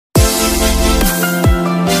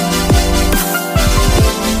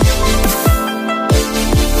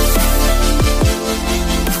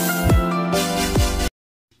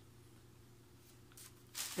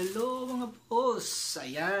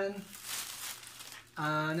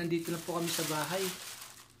Nandito na po kami sa bahay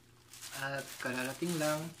at kararating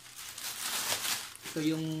lang. Ito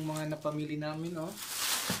yung mga napamili namin, oh.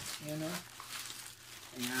 Ayan, oh.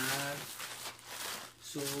 Ayan.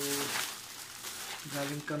 So,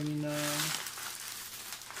 galing kami ng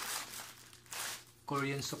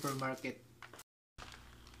Korean supermarket.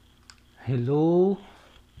 Hello.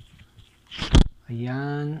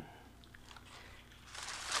 Ayan.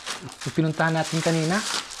 So, pinuntahan natin kanina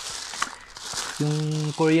yung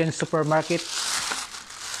Korean supermarket.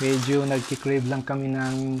 Medyo nagki-crave lang kami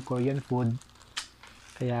ng Korean food.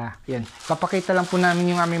 Kaya, yan. Papakita lang po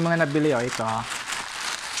namin yung aming mga nabili. O, ito.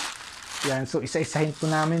 Yan. So, isa-isahin po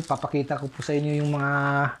namin. Papakita ko po sa inyo yung mga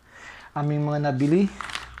aming mga nabili.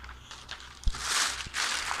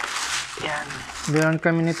 Yan. Meron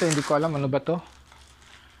kami nito. Hindi ko alam. Ano ba to?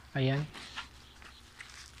 Ayan.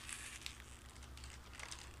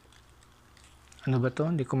 Ano ba to?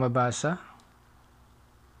 Hindi ko mabasa.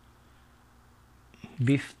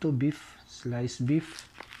 Beef to beef. Sliced beef.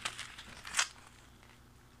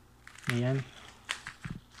 Ayan.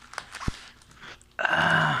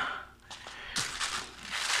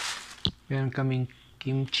 Meron kaming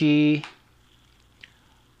kimchi.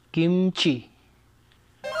 Kimchi.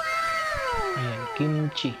 Ayan,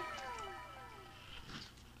 kimchi.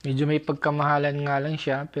 Medyo may pagkamahalan nga lang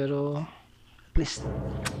siya, pero at least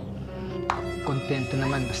kontento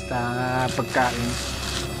naman basta pagkain.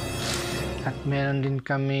 At meron din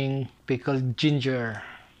kaming pickled ginger.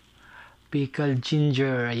 Pickled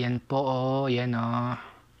ginger. Ayan po, oh. Ayan, oh.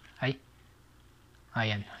 Ay.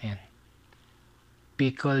 Ayan, ayan.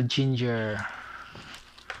 Pickled ginger.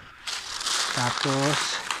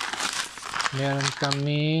 Tapos, meron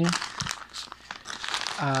kaming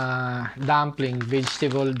dumpling.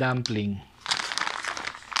 Vegetable dumpling.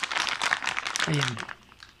 Ayan.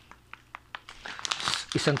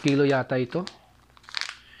 1 kilo yata ito.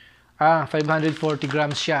 540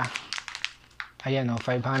 grams siya. Ayan, oh,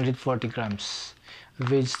 540 grams.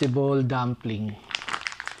 Vegetable dumpling.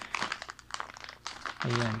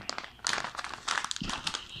 Ayan.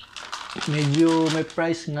 Medyo may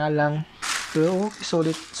price nga lang. Pero okay,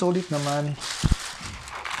 solid naman.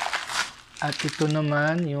 At ito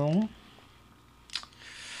naman yung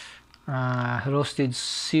roasted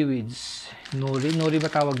seaweeds. Nori. Nori ba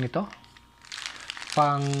tawag nito?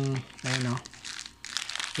 Ayan, oh.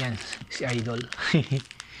 Yan, si Idol.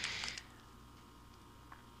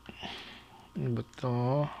 Ano ba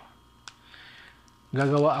to?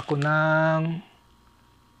 Gagawa ako ng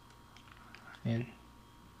ayan.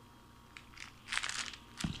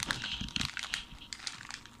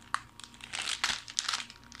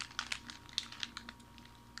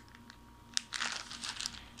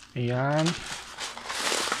 Ayan.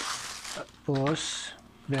 Tapos,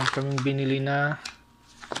 meron kaming binili na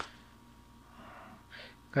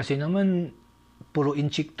kasi naman puro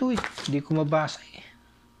inchik to eh. Hindi ko mabasa eh.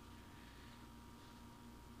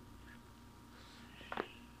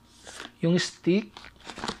 Yung stick.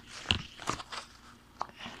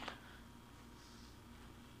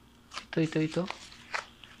 Ito.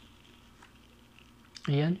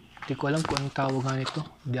 Ayan. Hindi ko alam kung anong tawag nga nito.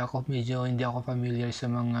 Hindi ako familiar sa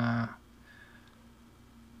mga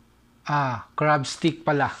crab stick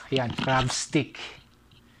pala. Ayan, crab stick.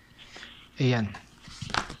 Ayan.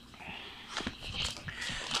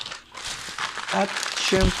 At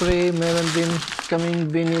syempre, meron din kaming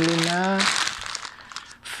binili na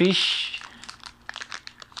fish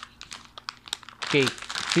cake.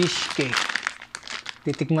 Fish cake.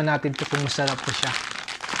 Titikman natin ito kung masarap po siya.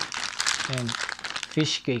 Ayan.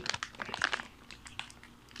 Fish cake.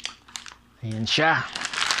 Ayan siya.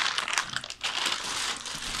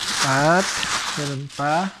 At meron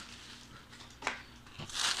pa.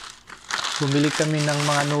 Bumili kami ng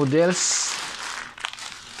mga noodles.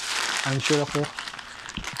 I'm sure ako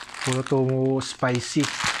puro to spicy.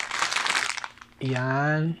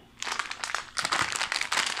 Ayan.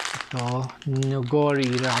 Ito, Nogori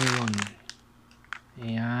Ramyun.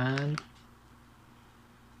 Ayan.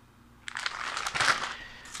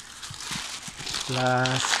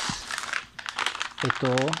 Plus,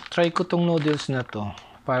 ito, try ko tong noodles na to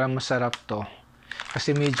para masarap to.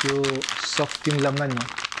 Kasi medyo soft yung laman, no?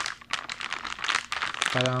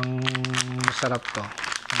 Parang masarap to.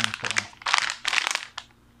 Ayan po.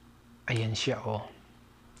 Ayan siya, oh.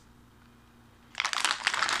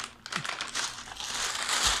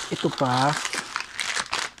 Ito pa.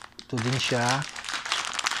 Ito din siya.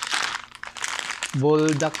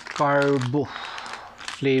 Buldak Carbo.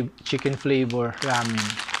 Chicken flavor ramen.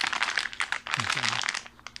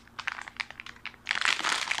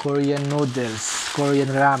 Korean noodles.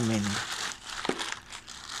 Korean ramen.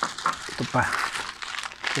 Ito pa.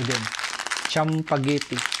 Ito din.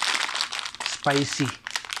 Champaghetti. Spicy.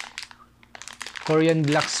 Korean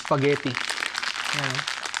black spaghetti. Ayan.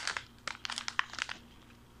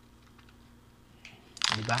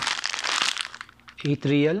 Diba?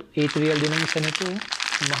 8 real. 8 real din ang isa nito.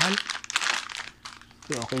 Mahal.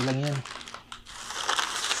 Okay, okay lang yan.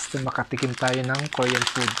 Basta makatikim tayo ng Korean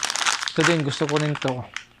food. Ito din, gusto ko rin to.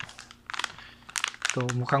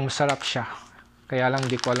 Ito, mukhang masarap siya. Kaya lang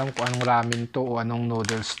di ko alam kung anong ramen to o anong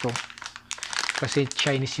noodles to. Kasi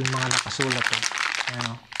Chinese yung mga nakasulat to. Ayan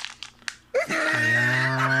o.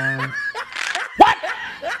 Ayan. What?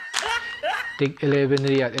 Tig 11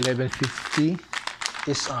 real, 11.50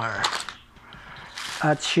 SR.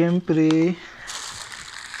 At syempre,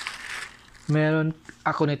 meron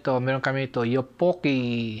ako nito, meron kami ito,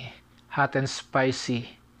 Yopoki hot and spicy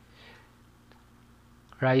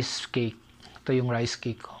rice cake. Ito yung rice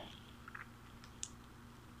cake ko.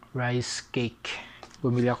 Rice cake.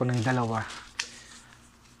 Bumili ako ng dalawa.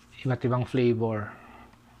 Iba't ibang flavor.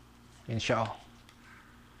 Yan siya oh.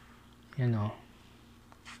 Yan oh.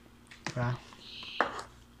 Diba?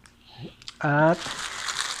 At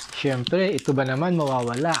syempre, ito ba naman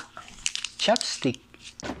mawawala? Chopstick.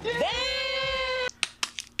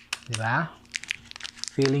 Diba?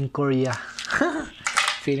 Feeling Korea.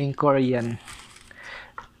 Feeling Korean.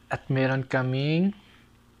 At meron kaming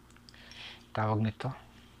tawag nito.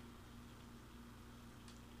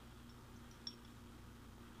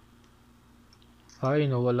 Ay,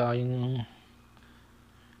 nawala yung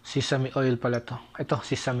sesame oil pala to. Ito,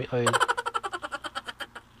 sesame oil.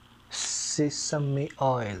 Sesame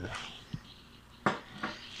oil.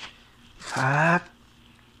 At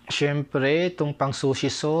syempre, itong pang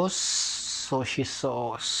sushi sauce. Sushi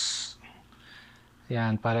sauce.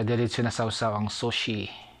 Yan, para diretso na sausaw ang sushi.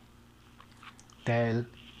 Dahil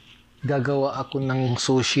gagawa ako ng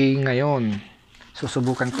sushi ngayon.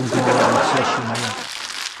 Susubukan kong gumawa ng sushi ngayon.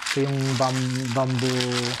 Ito yung bamboo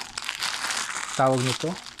tawag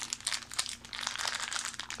nito.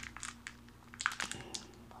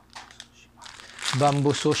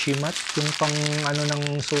 Bamboo sushi mat. Yung pang ano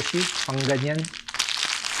ng sushi. Pang ganyan.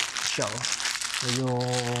 Siya oh. Medyo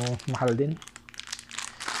mahal din.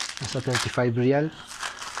 Nasa 35 real.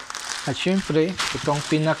 At syempre, itong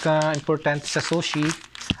pinaka-importante sa sushi,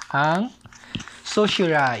 ang sushi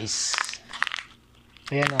rice.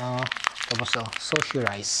 Ayan o. Tapos o, sushi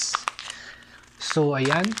rice. So,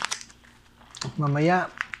 ayan. Mamaya,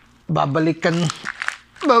 babalikan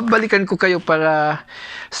ko kayo para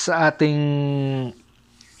sa ating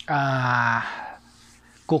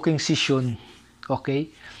cooking session. Okay?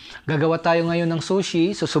 Gagawa tayo ngayon ng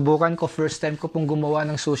sushi. Susubukan ko. First time ko pong gumawa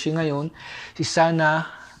ng sushi ngayon. Sana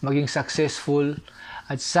maging successful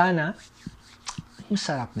at sana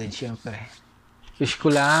masarap din syempre. Wish ko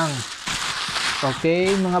lang.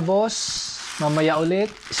 Okay mga boss, mamaya ulit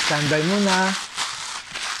standby muna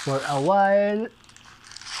for a while